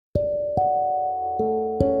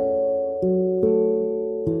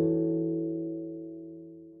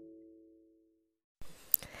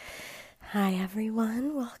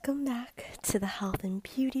to the Health and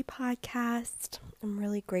Beauty Podcast. I'm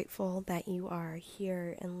really grateful that you are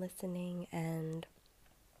here and listening, and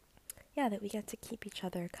that we get to keep each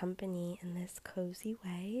other company in this cozy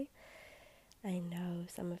way. I know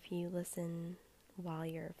some of you listen while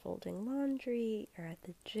you're folding laundry or at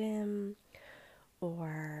the gym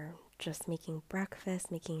or just making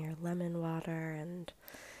breakfast, making your lemon water and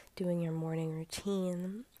doing your morning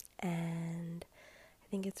routine. And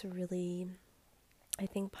I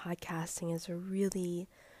think podcasting is a really,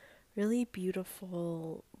 really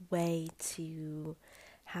beautiful way to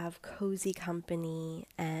have cozy company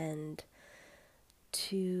and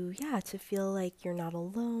to feel like you're not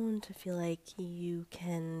alone, to feel like you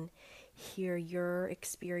can hear your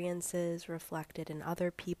experiences reflected in other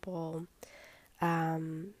people,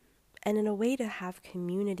 and in a way to have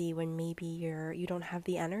community when maybe you don't have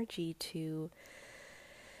the energy to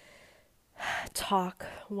talk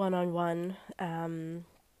one-on-one, in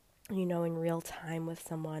real time with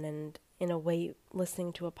someone, and in a way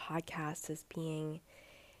listening to a podcast is being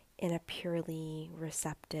in a purely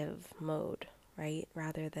receptive mode, right?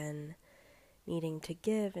 Rather than needing to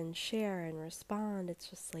give and share and respond. It's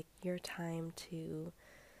just like your time to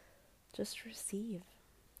just receive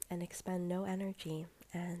and expend no energy.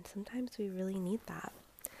 And sometimes we really need that.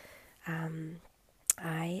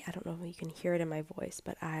 I don't know if you can hear it in my voice,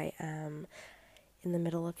 but I am in the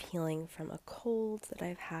middle of healing from a cold that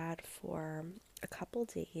I've had for a couple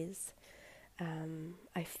days.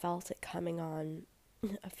 I felt it coming on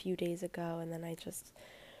a few days ago, and then I just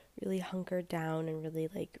really hunkered down and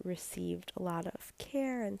really received a lot of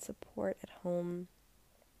care and support at home,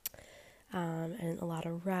 and a lot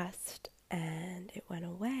of rest, and it went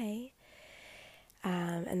away.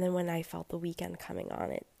 And then when I felt the weekend coming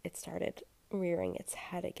on, it started rearing its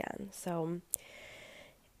head again. So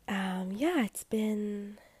it's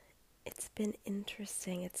been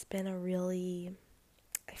interesting. It's been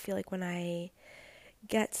I feel like when I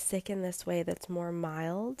get sick in this way that's more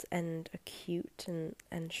mild and acute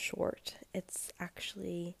and short, it's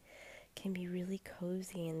actually can be really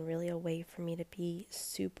cozy and really a way for me to be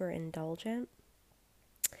super indulgent.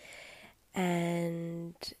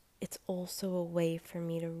 And it's also a way for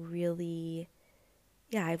me to really,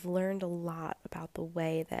 I've learned a lot about the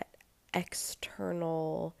way that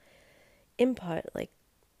external input, like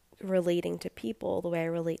relating to people, the way I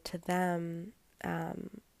relate to them,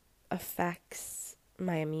 affects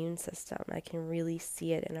my immune system. I can really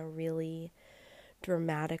see it in a really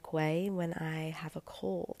dramatic way when I have a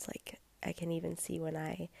cold. Like I can even see when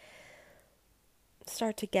I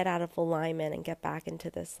start to get out of alignment and get back into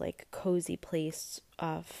this cozy place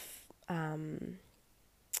of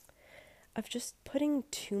just putting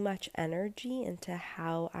too much energy into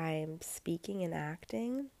how I'm speaking and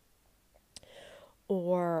acting,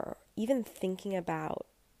 or even thinking about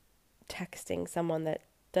texting someone that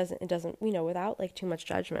doesn't without too much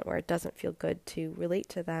judgment, where it doesn't feel good to relate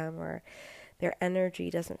to them, or their energy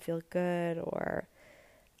doesn't feel good, or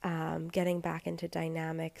getting back into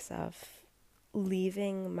dynamics of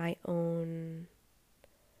leaving my own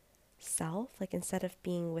self, instead of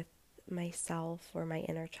being with myself or my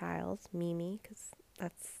inner child, Mimi, because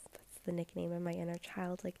that's the nickname of my inner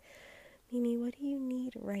child. Mimi, what do you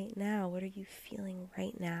need right now? What are you feeling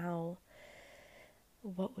right now?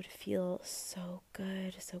 What would feel so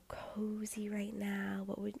good, so cozy right now?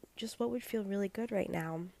 What would feel really good right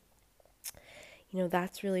now?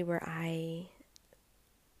 That's really where I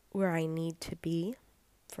need to be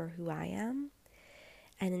for who I am.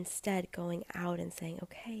 And instead going out and saying,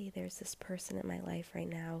 okay, there's this person in my life right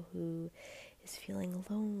now who is feeling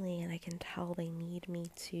lonely, and I can tell they need me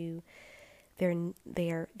to,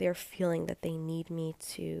 they're feeling that they need me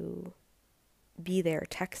to be there,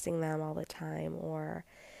 texting them all the time, or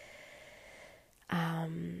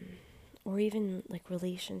even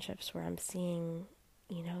relationships where I'm seeing,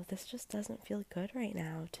 this just doesn't feel good right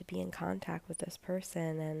now to be in contact with this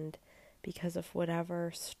person, and because of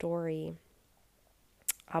whatever story,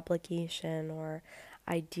 obligation, or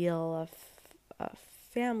ideal of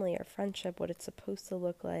family or friendship, what it's supposed to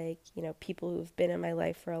look like, people who've been in my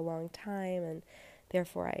life for a long time, and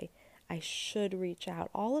therefore I should reach out.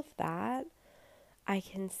 All of that, I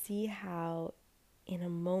can see how in a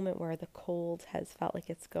moment where the cold has felt like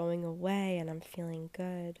it's going away and I'm feeling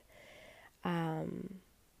good, how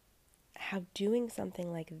doing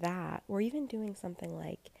something like that, or even doing something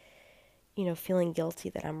like, feeling guilty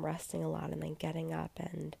that I'm resting a lot and then getting up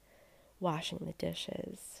and washing the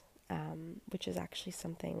dishes, which is actually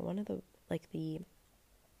something, one of the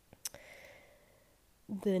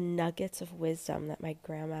nuggets of wisdom that my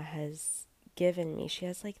grandma has given me. She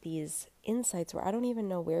has these insights where I don't even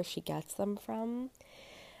know where she gets them from,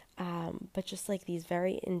 but just like these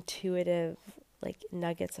very intuitive like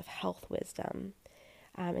nuggets of health wisdom.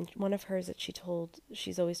 And one of hers that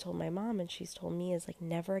she's always told my mom and she's told me is like,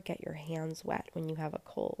 never get your hands wet when you have a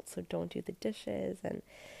cold. So don't do the dishes. And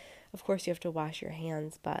of course you have to wash your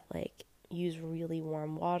hands, but like use really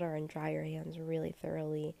warm water and dry your hands really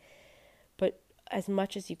thoroughly. But as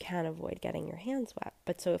much as you can, avoid getting your hands wet.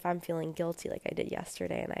 But so if I'm feeling guilty like I did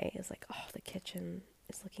yesterday and I was like, oh, the kitchen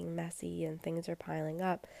is looking messy and things are piling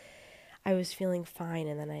up, I was feeling fine,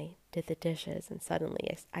 and then I did the dishes, and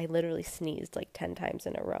suddenly I literally sneezed like 10 times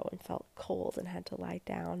in a row and felt cold and had to lie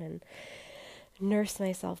down and nurse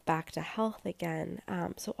myself back to health again.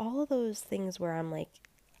 So all of those things where I'm like,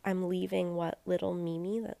 I'm leaving what little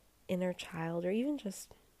Mimi, that inner child, or even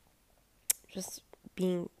just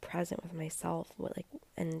being present with myself,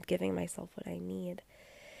 and giving myself what I need.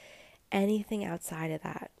 Anything outside of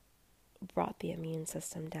that brought the immune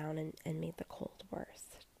system down and made the cold worse.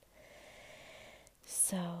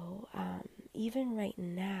 So even right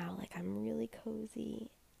now, like I'm really cozy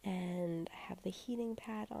and I have the heating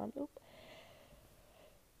pad on.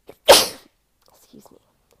 Excuse me.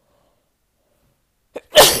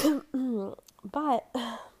 But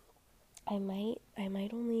I might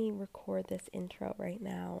only record this intro right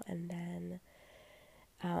now and then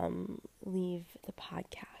leave the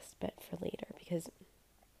podcast but for later, because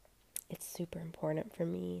it's super important for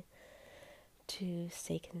me to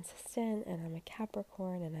stay consistent, and I'm a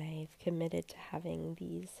Capricorn, and I've committed to having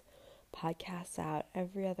these podcasts out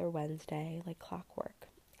every other Wednesday, like clockwork.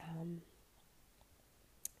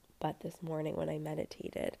 But this morning when I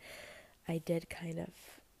meditated, I did kind of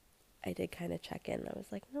check in. I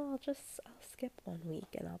was like, no, I'll skip 1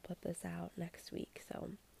 week and I'll put this out next week.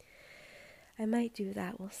 So I might do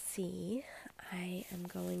that. We'll see. I am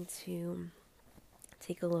going to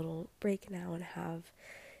take a little break now and have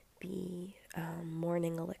the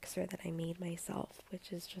morning elixir that I made myself,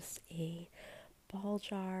 which is just a ball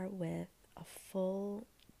jar with a full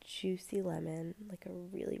juicy lemon, like a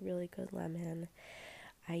really, really good lemon.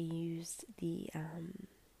 I used the,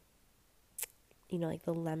 like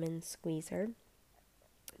the lemon squeezer,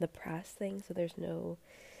 the press thing, so there's no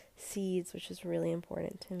seeds, which is really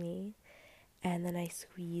important to me. And then I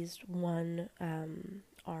squeezed one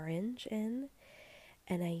orange in,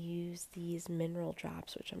 and I use these mineral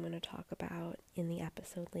drops, which I'm going to talk about in the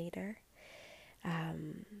episode later.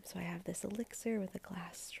 So I have this elixir with a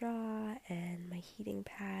glass straw and my heating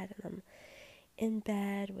pad, and I'm in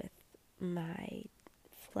bed with my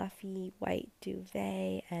fluffy white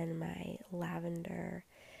duvet and my lavender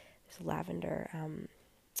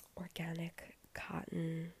organic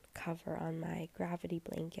cotton cover on my gravity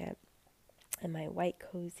blanket, and my white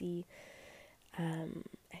cozy, I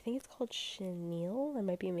think it's called chenille. I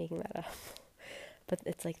might be making that up. But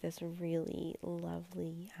it's like this really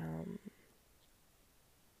lovely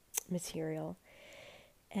material.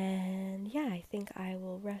 And yeah, I think I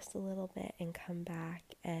will rest a little bit and come back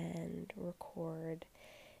and record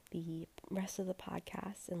the rest of the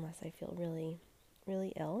podcast, unless I feel really,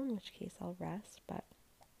 really ill, in which case I'll rest. But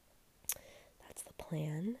that's the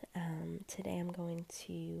plan. Today I'm going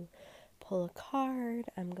to pull a card.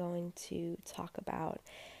 I'm going to talk about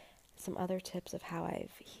some other tips of how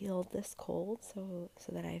I've healed this cold, so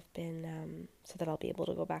that I'll be able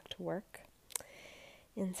to go back to work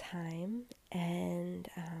in time, and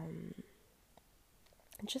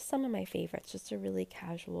just some of my favorites, just a really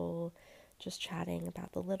casual, just chatting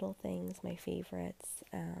about the little things, my favorites,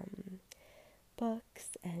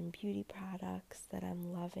 books and beauty products that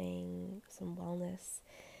I'm loving, some wellness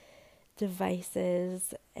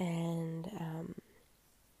devices, and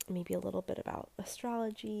maybe a little bit about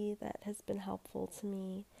astrology that has been helpful to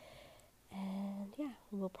me. And yeah,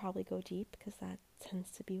 we'll probably go deep, because that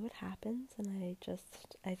tends to be what happens, and I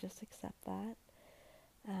just accept that.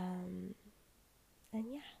 And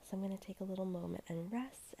yeah, so I'm going to take a little moment and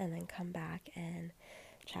rest, and then come back and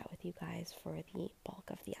chat with you guys for the bulk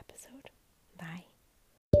of the episode. Bye.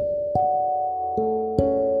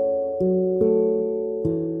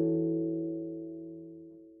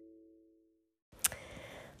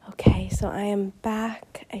 Okay, so I am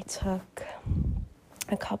back. I took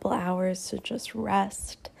a couple hours to just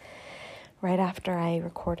rest. Right after I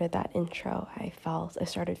recorded that intro, I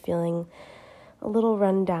started feeling a little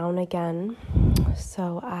run down again.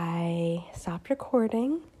 So I stopped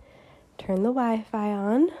recording, turned the Wi-Fi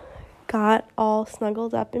on, got all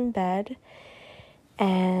snuggled up in bed,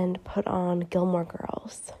 and put on Gilmore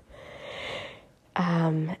Girls.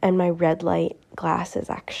 And my red light glasses,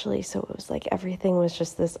 actually. So it was like everything was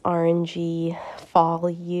just this orangey fall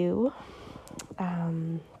hue.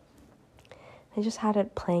 I just had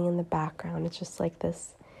it playing in the background. It's just like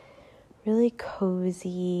this really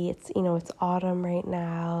cozy. It's, it's autumn right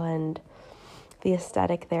now, and the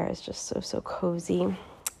aesthetic there is just so cozy.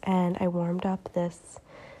 And I warmed up this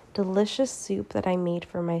delicious soup that I made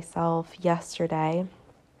for myself yesterday.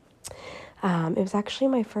 It was actually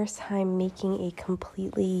my first time making a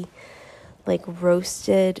completely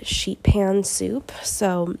roasted sheet pan soup.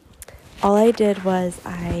 So all I did was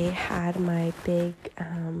I had my big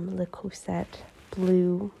Le Creuset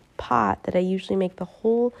blue pot that I usually make the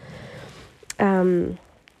whole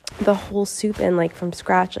soup in, from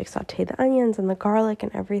scratch, saute the onions and the garlic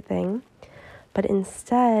and everything. But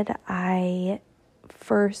instead, I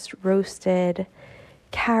first roasted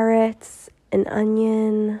carrots, an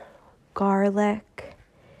onion, garlic,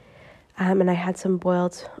 and I had some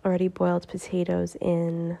already boiled potatoes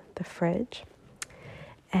in the fridge.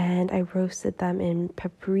 And I roasted them in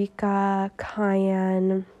paprika,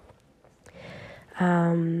 cayenne.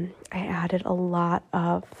 I added a lot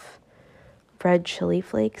of red chili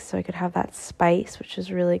flakes so I could have that spice, which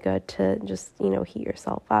is really good to just, heat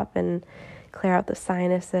yourself up and clear out the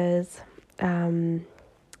sinuses.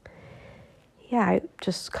 I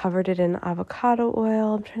just covered it in avocado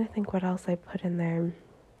oil. I'm trying to think what else I put in there.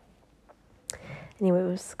 Anyway, it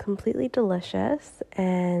was completely delicious,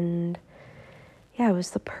 and it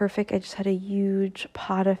was I just had a huge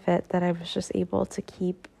pot of it that I was just able to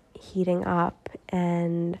keep heating up.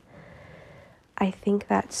 And I think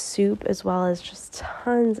that soup, as well as just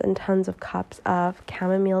tons and tons of cups of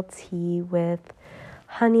chamomile tea with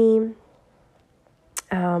honey,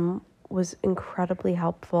 was incredibly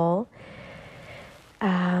helpful.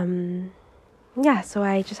 So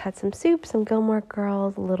I just had some soup, some Gilmore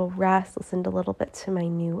Girls, a little rest, listened a little bit to my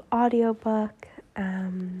new audiobook,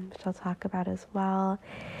 which I'll talk about as well.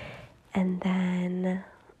 And then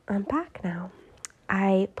I'm back now.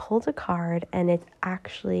 I pulled a card, and it's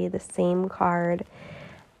actually the same card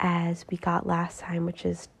as we got last time, which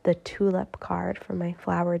is the tulip card from my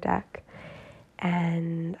flower deck.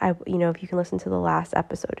 And if you can listen to the last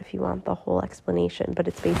episode if you want the whole explanation, but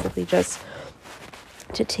it's basically just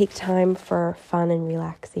to take time for fun and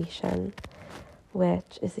relaxation,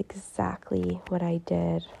 which is exactly what I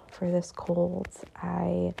did for this cold.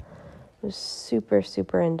 I was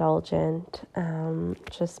super indulgent,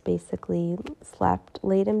 just basically slept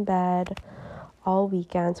late in bed all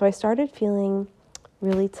weekend. So I started feeling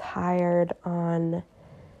really tired on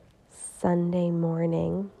Sunday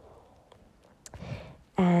morning,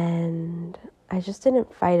 and I just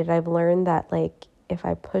didn't fight it. I've learned that if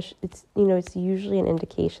I push, it's usually an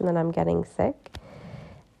indication that I'm getting sick,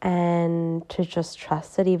 and to just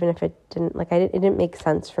trust it, even if it didn't, it didn't make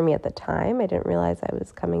sense for me at the time. I didn't realize I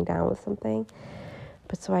was coming down with something.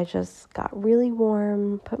 But so I just got really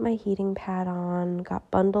warm, put my heating pad on, got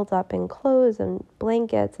bundled up in clothes and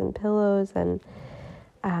blankets and pillows, and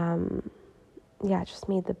just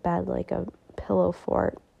made the bed like a pillow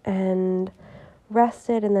fort and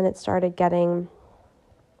rested. And then it started getting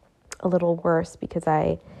a little worse because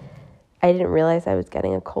I didn't realize I was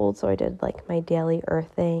getting a cold, so I did my daily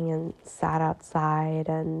earthing and sat outside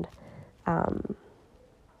and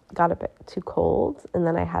got a bit too cold, and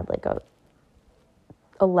then I had a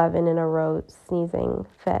 11 in a row sneezing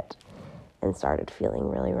fit and started feeling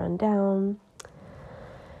really run down.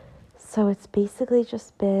 So it's basically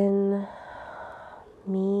just been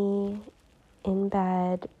me in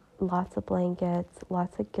bed, lots of blankets,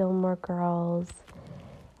 lots of Gilmore Girls.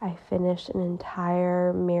 I finished an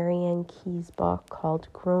entire Marianne Keyes book called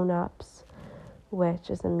Grown Ups, which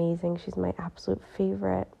is amazing. She's my absolute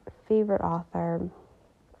favorite author.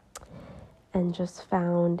 And just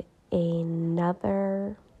found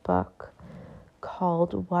another book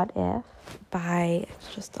called What If by,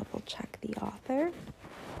 let's just double check the author.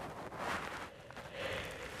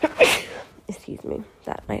 Excuse me,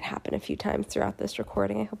 that might happen a few times throughout this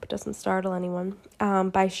recording. I hope it doesn't startle anyone.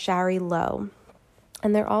 By Shari Lowe.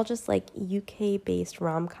 And they're all just UK-based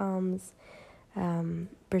rom-coms.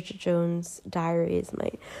 Bridget Jones' Diary is my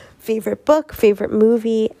favorite book, favorite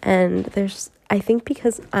movie. And I think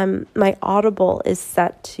because my Audible is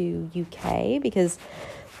set to UK because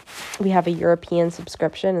we have a European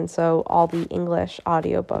subscription. And so all the English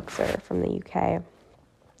audiobooks are from the UK.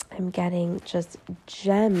 I'm getting just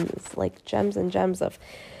gems and gems of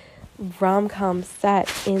rom-com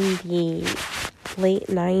set in the late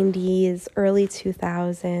 90s, early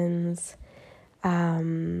 2000s,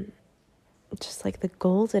 just the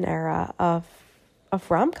golden era of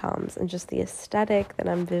rom-coms, and just the aesthetic that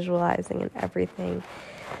I'm visualizing and everything.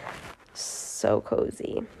 So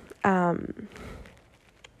cozy.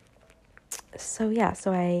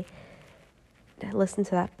 So I listened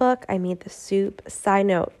to that book. I made the soup. Side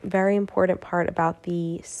note, very important part about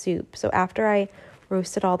the soup. So after I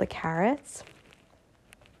roasted all the carrots,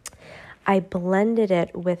 I blended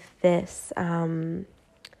it with this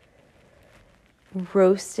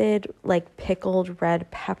roasted, like pickled red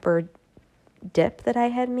pepper dip that I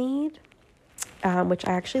had made, which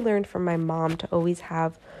I actually learned from my mom to always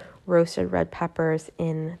have roasted red peppers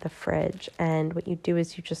in the fridge. And what you do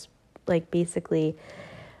is you just like basically,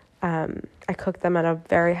 I cooked them at a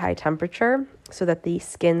very high temperature so that the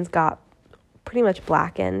skins got pretty much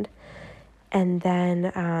blackened, and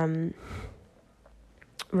then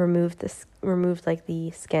removed like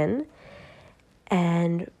the skin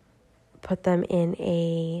and put them in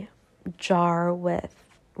a jar with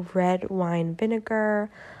red wine vinegar,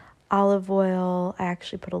 olive oil. I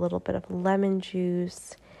actually put a little bit of lemon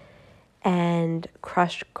juice and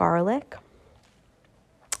crushed garlic,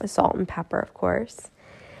 salt and pepper, of course,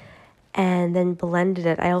 and then blended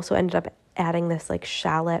it. I also ended up adding this like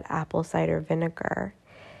shallot apple cider vinegar.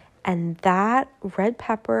 And that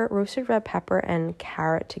roasted red pepper and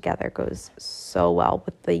carrot together goes so well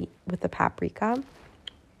with the paprika.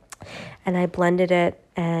 And I blended it,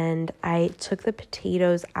 and I took the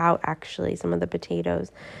potatoes out, actually, some of the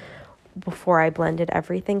potatoes, before I blended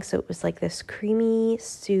everything. So it was like this creamy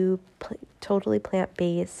soup, totally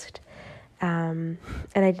plant-based. And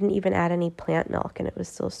I didn't even add any plant milk, and it was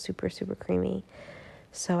still super, super creamy.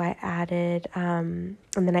 So I added, and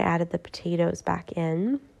then I added the potatoes back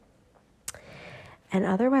in. And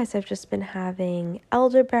otherwise, I've just been having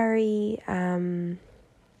elderberry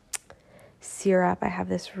syrup. I have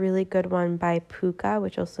this really good one by Puka,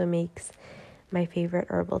 which also makes my favorite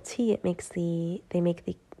herbal tea. They make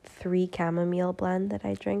the 3 chamomile blend that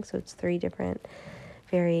I drink. So it's 3 different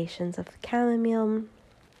variations of the chamomile.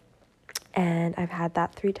 And I've had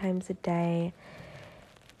that 3 times a day.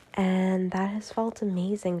 And that has felt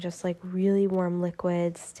amazing. Just like really warm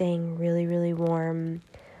liquids, staying really, really warm.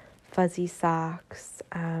 Fuzzy socks.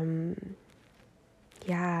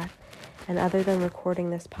 Yeah. And other than recording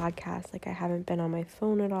this podcast, like I haven't been on my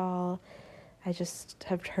phone at all. I just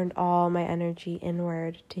have turned all my energy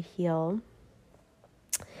inward to heal.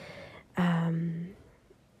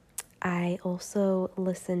 I also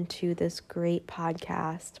listened to this great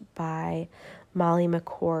podcast by Molly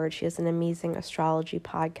McCord. She has an amazing astrology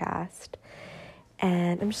podcast.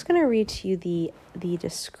 And I'm just going to read to you the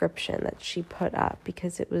description that she put up,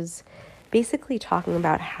 because it was basically talking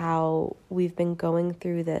about how we've been going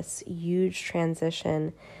through this huge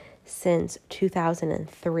transition since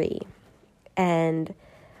 2003. And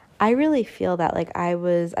I really feel that like I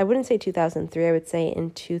wouldn't say 2003, I would say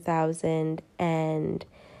in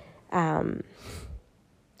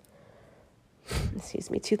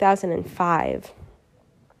 2005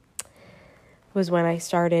 was when I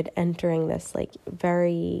started entering this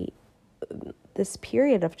this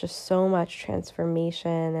period of just so much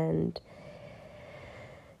transformation and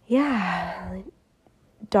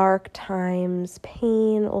dark times,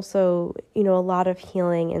 pain, also, a lot of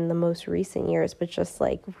healing in the most recent years, but just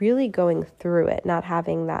like really going through it, not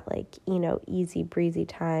having that easy breezy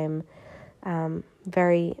time,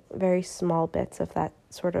 very, very small bits of that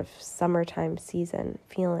sort of summertime season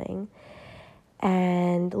feeling.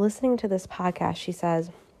 And listening to this podcast, she says,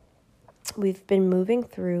 we've been moving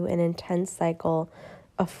through an intense cycle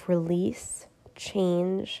of release,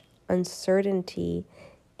 change, uncertainty,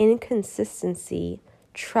 inconsistency,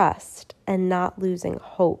 trust, and not losing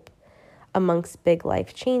hope amongst big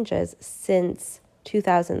life changes since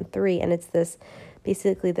 2003. And it's this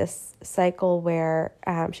cycle where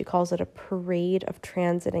she calls it a parade of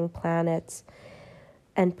transiting planets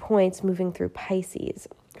and points moving through Pisces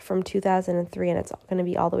from 2003, and it's going to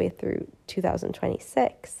be all the way through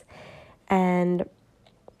 2026. And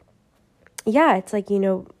it's like,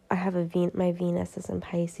 I have my Venus is in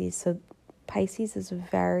Pisces, so Pisces is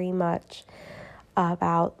very much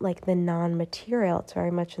about like the non-material. It's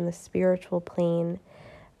very much in the spiritual plane.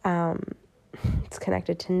 It's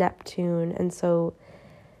connected to Neptune, and so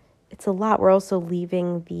it's a lot. We're also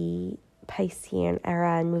leaving the Piscean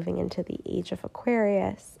era and moving into the age of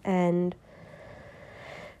Aquarius, and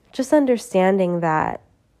just understanding that,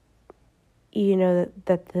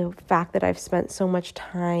 that the fact that I've spent so much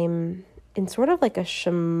time in sort of like a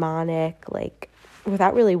shamanic, like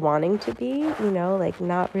without really wanting to be, like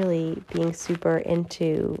not really being super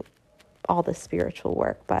into all the spiritual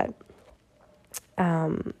work, but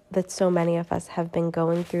that so many of us have been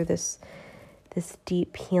going through this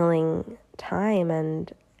deep healing time,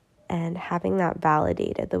 and having that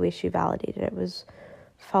validated the way she validated it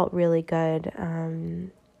felt really good.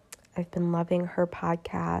 I've been loving her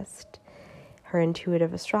podcast, her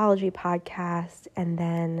intuitive astrology podcast, and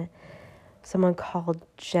then someone called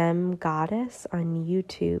Gem Goddess on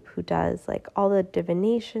YouTube who does like all the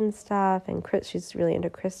divination stuff, and she's really into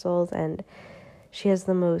crystals, and she has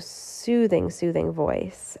the most soothing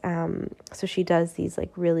voice. So she does these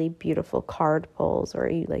like really beautiful card pulls, or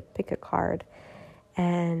you like pick a card,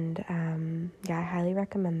 and I highly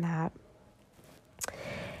recommend that.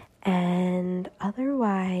 And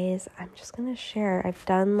otherwise, I'm just gonna share, I've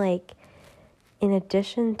done like, in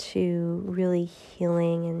addition to really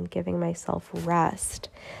healing and giving myself rest,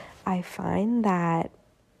 I find that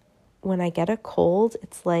when I get a cold,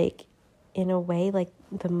 it's like, in a way, like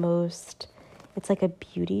it's like a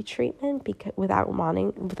beauty treatment, because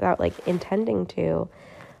without like intending to,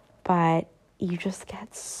 but you just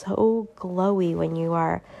get so glowy when you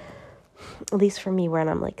are, at least for me, when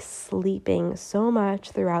I'm like sleeping so much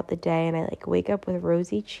throughout the day, and I like wake up with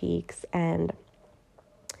rosy cheeks, and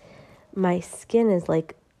my skin is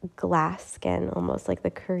like glass skin, almost like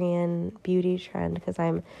the Korean beauty trend, because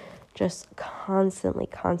I'm just constantly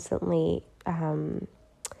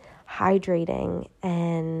hydrating,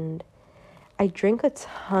 and I drink a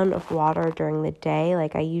ton of water during the day.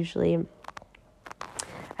 Like I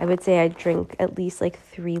would say I drink at least like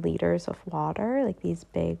 3 liters of water, like these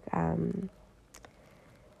big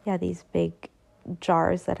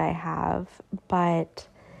jars that I have. But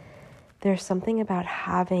there's something about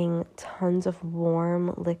having tons of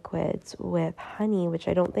warm liquids with honey, which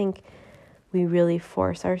I don't think we really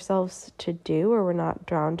force ourselves to do, or we're not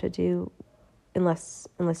drawn to do, unless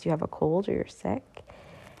you have a cold or you're sick.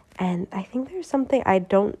 And I think there's something, I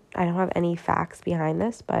don't have any facts behind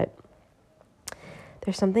this, but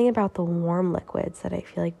there's something about the warm liquids that I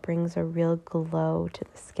feel like brings a real glow to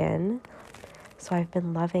the skin. So I've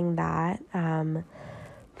been loving that.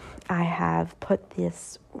 I have put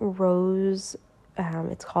this rose,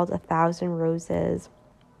 it's called 1,000 Roses.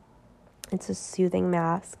 It's a soothing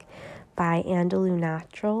mask by Andalou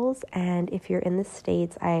Naturals. And if you're in the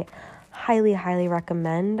States, I highly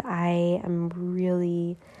recommend. I am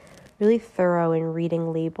really thorough in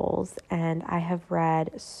reading labels, and I have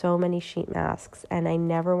read so many sheet masks, and I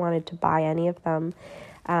never wanted to buy any of them,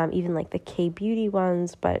 even like the K-Beauty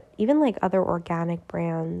ones, but even like other organic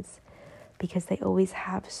brands, because they always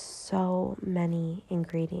have so many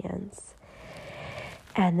ingredients.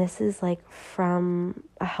 And this is like from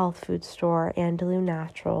a health food store, Andalou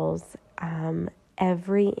Naturals.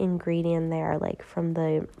 Every ingredient there, like from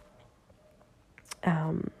the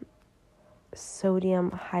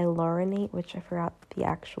sodium hyaluronate, which I forgot the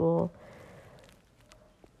actual,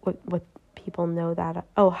 what people know that,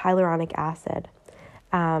 hyaluronic acid,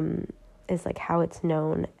 is like how it's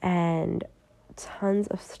known, and tons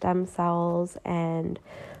of stem cells and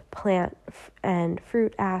plant and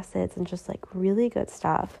fruit acids, and just like really good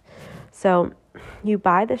stuff. So you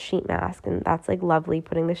buy the sheet mask, and that's like lovely,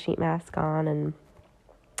 putting the sheet mask on and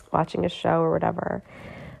watching a show or whatever.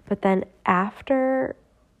 But then after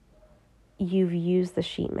you've used the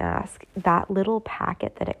sheet mask, that little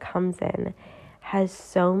packet that it comes in has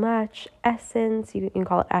so much essence. You can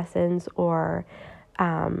call it essence or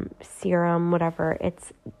serum, whatever.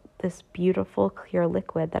 It's this beautiful clear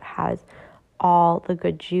liquid that has all the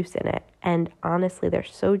good juice in it. And honestly, they're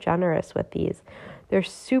so generous with these. They're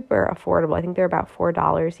super affordable. I think they're about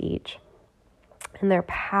 $4 each. And they're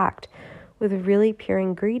packed with really pure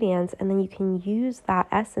ingredients. And then you can use that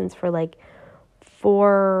essence for like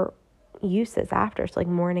 4 uses after, so like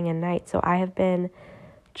morning and night. So I have been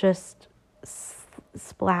just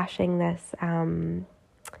splashing this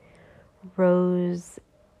rose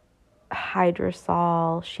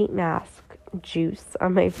hydrosol sheet mask juice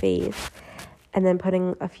on my face, and then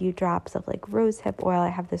putting a few drops of like rosehip oil. I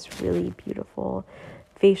have this really beautiful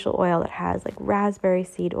facial oil that has like raspberry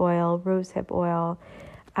seed oil, rosehip oil,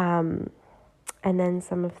 and then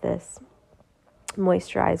some of this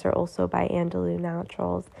moisturizer also by Andalou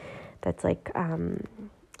Naturals that's like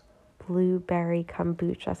blueberry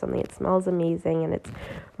kombucha, something. It smells amazing, and it's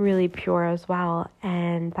really pure as well.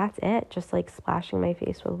 And that's it, just like splashing my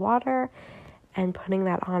face with water and putting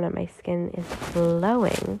that on, and my skin is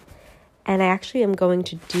glowing. And I actually am going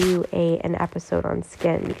to do an episode on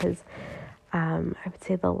skin, because I would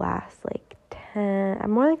say the last like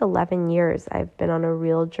 11 years I've been on a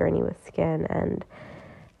real journey with skin, and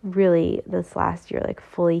really this last year like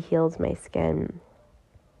fully healed my skin.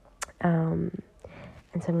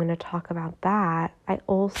 And so I'm going to talk about that. I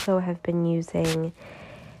also have been using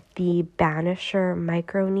the Banisher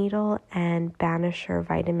microneedle and Banisher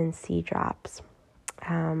vitamin C drops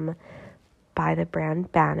by the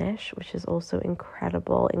brand Banish, which is also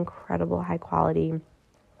incredible high quality.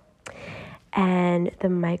 And the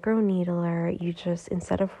microneedler, you just,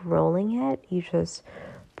 instead of rolling it, you just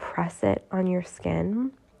press it on your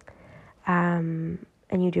skin. And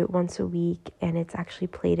you do it once a week, and it's actually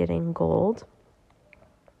plated in gold.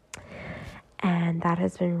 And that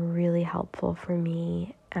has been really helpful for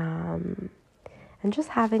me. And just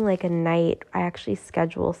having like a night, I actually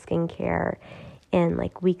schedule skincare in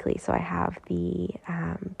like weekly. So I have the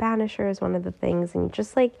banisher is one of the things, and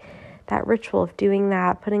just like that ritual of doing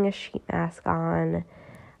that, putting a sheet mask on,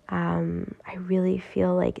 I really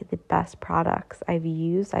feel like the best products I've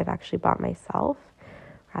used, I've actually bought myself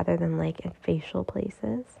rather than like at facial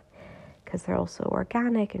places, because they're also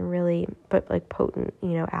organic and really, but like potent,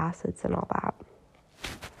 acids and all that.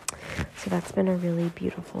 So that's been a really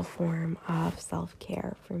beautiful form of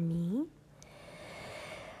self-care for me.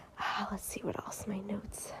 Let's see what else. My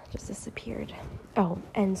notes just disappeared. Oh,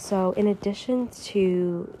 and so in addition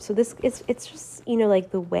to, so this is, it's just,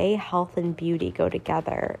 like the way health and beauty go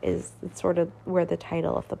together is sort of where the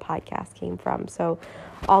title of the podcast came from. So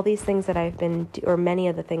all these things that I've been, or many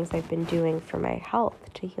of the things I've been doing for my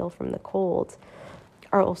health to heal from the cold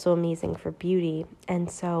are also amazing for beauty. And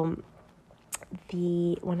so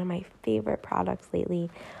one of my favorite products lately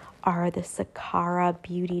are the Sakara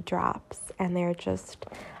beauty drops, and they're just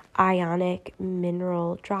ionic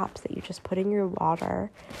mineral drops that you just put in your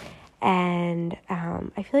water. And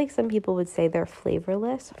I feel like some people would say they're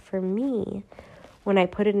flavorless. For me, when I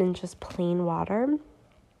put it in just plain water,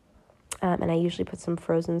 and I usually put some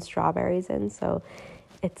frozen strawberries in, so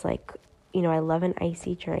it's like, I love an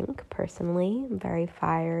icy drink personally. I'm very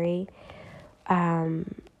fiery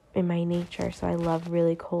in my nature, so I love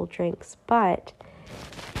really cold drinks, but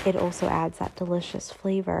it also adds that delicious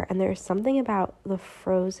flavor. And there's something about the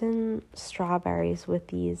frozen strawberries with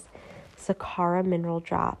these Sakara mineral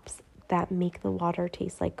drops that make the water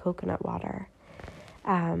taste like coconut water.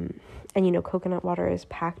 And coconut water is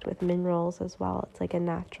packed with minerals as well. It's like a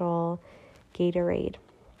natural Gatorade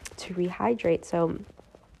to rehydrate. So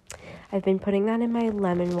I've been putting that in my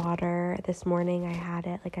lemon water. This morning I had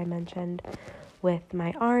it, like I mentioned, with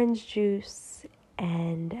my orange juice,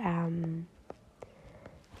 and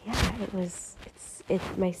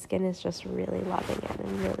my skin is just really loving it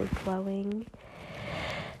and really glowing.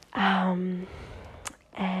 And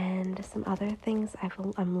some other things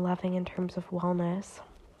I'm loving in terms of wellness.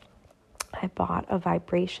 I bought a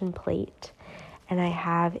vibration plate, and I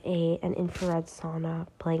have an infrared sauna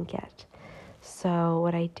blanket. So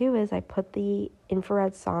what I do is I put the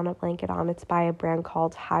infrared sauna blanket on. It's by a brand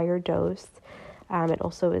called Higher Dose. It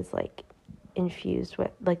also is like infused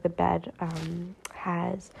with, like, the bed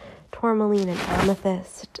has tourmaline and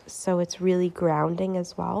amethyst, so it's really grounding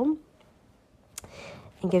as well,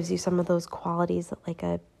 and gives you some of those qualities that like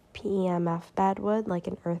a PEMF bed would, like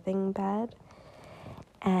an earthing bed.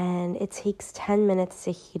 And it takes 10 minutes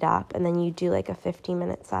to heat up, and then you do like a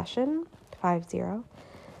 15-minute session, 50.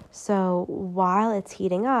 So while it's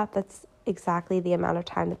heating up, that's exactly the amount of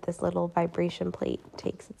time that this little vibration plate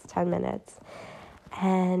takes. It's 10 minutes.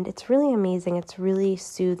 And it's really amazing. It's really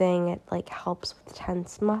soothing. It like helps with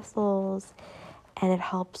tense muscles, and it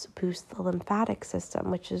helps boost the lymphatic system,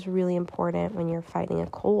 which is really important when you're fighting a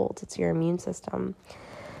cold. It's your immune system.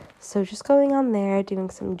 So just going on there, doing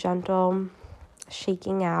some gentle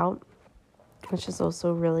shaking out, which is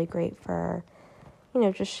also really great for,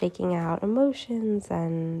 just shaking out emotions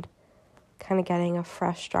and kind of getting a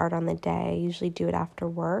fresh start on the day. I usually do it after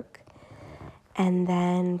work. And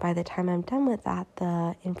then by the time I'm done with that,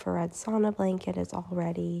 the infrared sauna blanket is all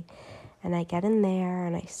ready, and I get in there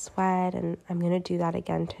and I sweat, and I'm going to do that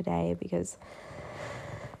again today because,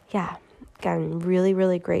 again, really,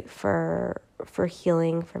 really great for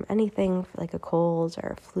healing from anything like a cold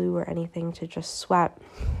or a flu or anything, to just sweat.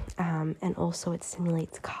 And also it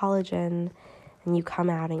stimulates collagen, and you come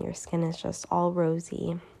out and your skin is just all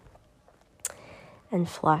rosy and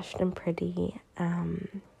flushed and pretty.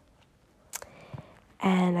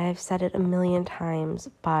 And I've said it a million times,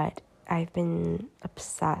 but I've been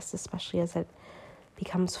obsessed, especially as it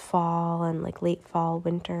becomes fall and like late fall,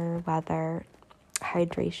 winter weather.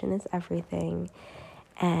 Hydration is everything.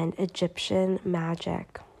 And Egyptian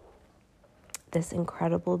Magic, this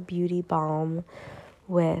incredible beauty balm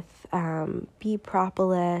with bee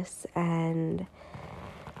propolis and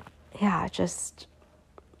just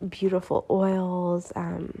beautiful oils.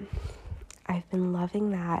 I've been loving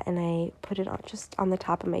that, and I put it on just on the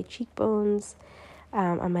top of my cheekbones,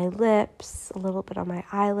 on my lips, a little bit on my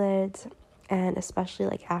eyelids, and especially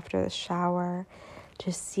like after the shower,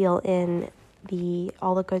 to seal in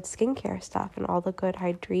all the good skincare stuff and all the good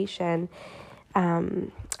hydration.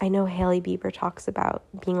 I know Hailey Bieber talks about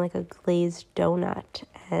being like a glazed donut,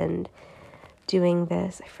 and doing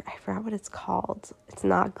this. I forgot what it's called. It's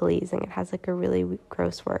not glazing. It has like a really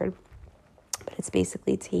gross word. But it's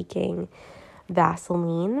basically taking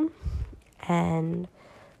Vaseline and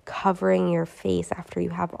covering your face after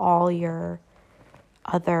you have all your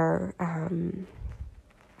other good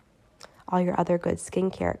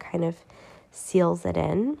skincare. It kind of seals it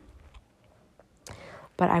in.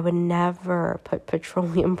 But I would never put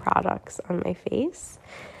petroleum products on my face,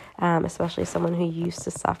 especially someone who used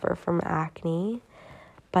to suffer from acne.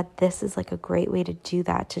 But this is like a great way to do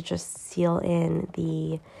that, to just seal in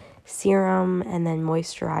the serum and then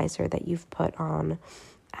moisturizer that you've put on.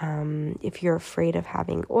 If you're afraid of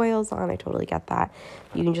having oils on, I totally get that.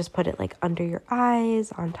 You can just put it like under your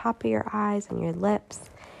eyes, on top of your eyes, and your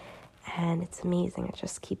lips. And it's amazing. It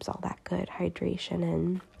just keeps all that good hydration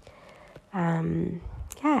in.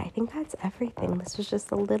 Yeah, I think that's everything. This was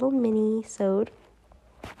just a little mini-sode.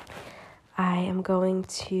 I am going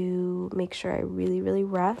to make sure I really, really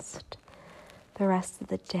rest the rest of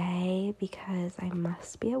the day because I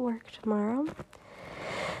must be at work tomorrow.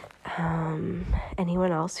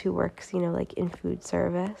 Anyone else who works, like in food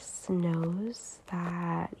service knows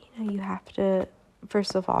that, you have to,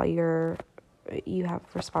 first of all, you have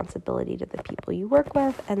responsibility to the people you work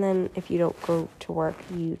with. And then if you don't go to work,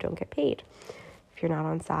 you don't get paid. If you're not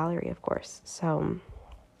on salary, of course. So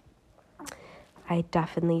I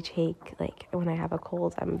definitely take, when I have a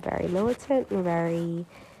cold, I'm very militant and very,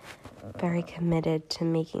 very committed to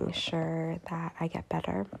making sure that I get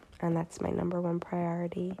better. And that's my number one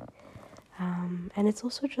priority. And it's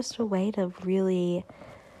also just a way of really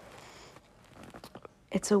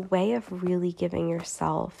giving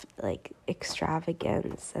yourself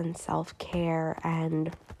extravagance and self-care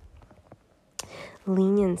and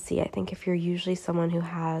leniency. I think if you're usually someone who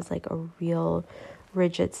has a real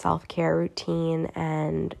rigid self-care routine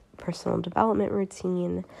and personal development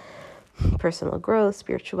routine, personal growth,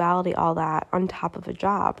 spirituality, all that on top of a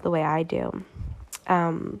job, the way I do,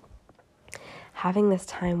 having this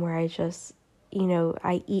time where I just,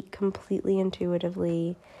 I eat completely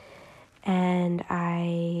intuitively and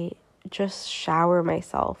I just shower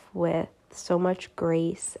myself with so much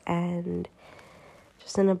grace and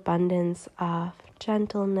just an abundance of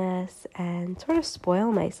gentleness and sort of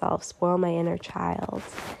spoil my inner child.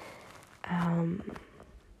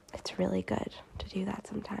 It's really good to do that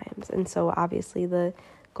sometimes. And so obviously the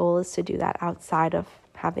goal is to do that outside of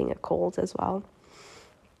having a cold as well.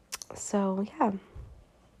 So yeah,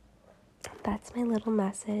 that's my little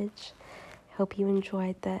message. I hope you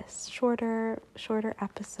enjoyed this shorter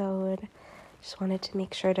episode. Just wanted to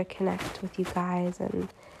make sure to connect with you guys and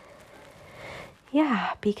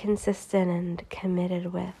be consistent and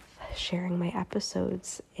committed with sharing my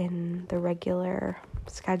episodes in the regular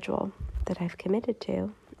schedule that I've committed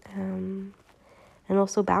to. And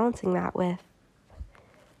also balancing that with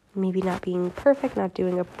maybe not being perfect, not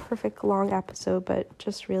doing a perfect long episode, but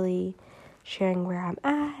just really sharing where I'm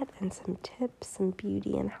at and some tips, some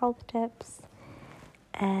beauty and health tips.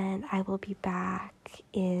 And I will be back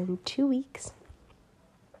in 2 weeks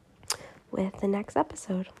with the next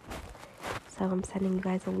episode. So I'm sending you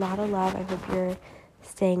guys a lot of love. I hope you're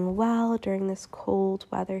staying well during this cold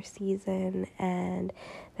weather season, and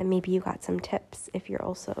that maybe you got some tips if you're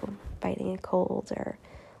also fighting a cold or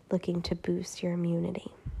looking to boost your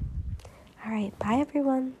immunity. All right, bye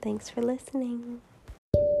everyone. Thanks for listening.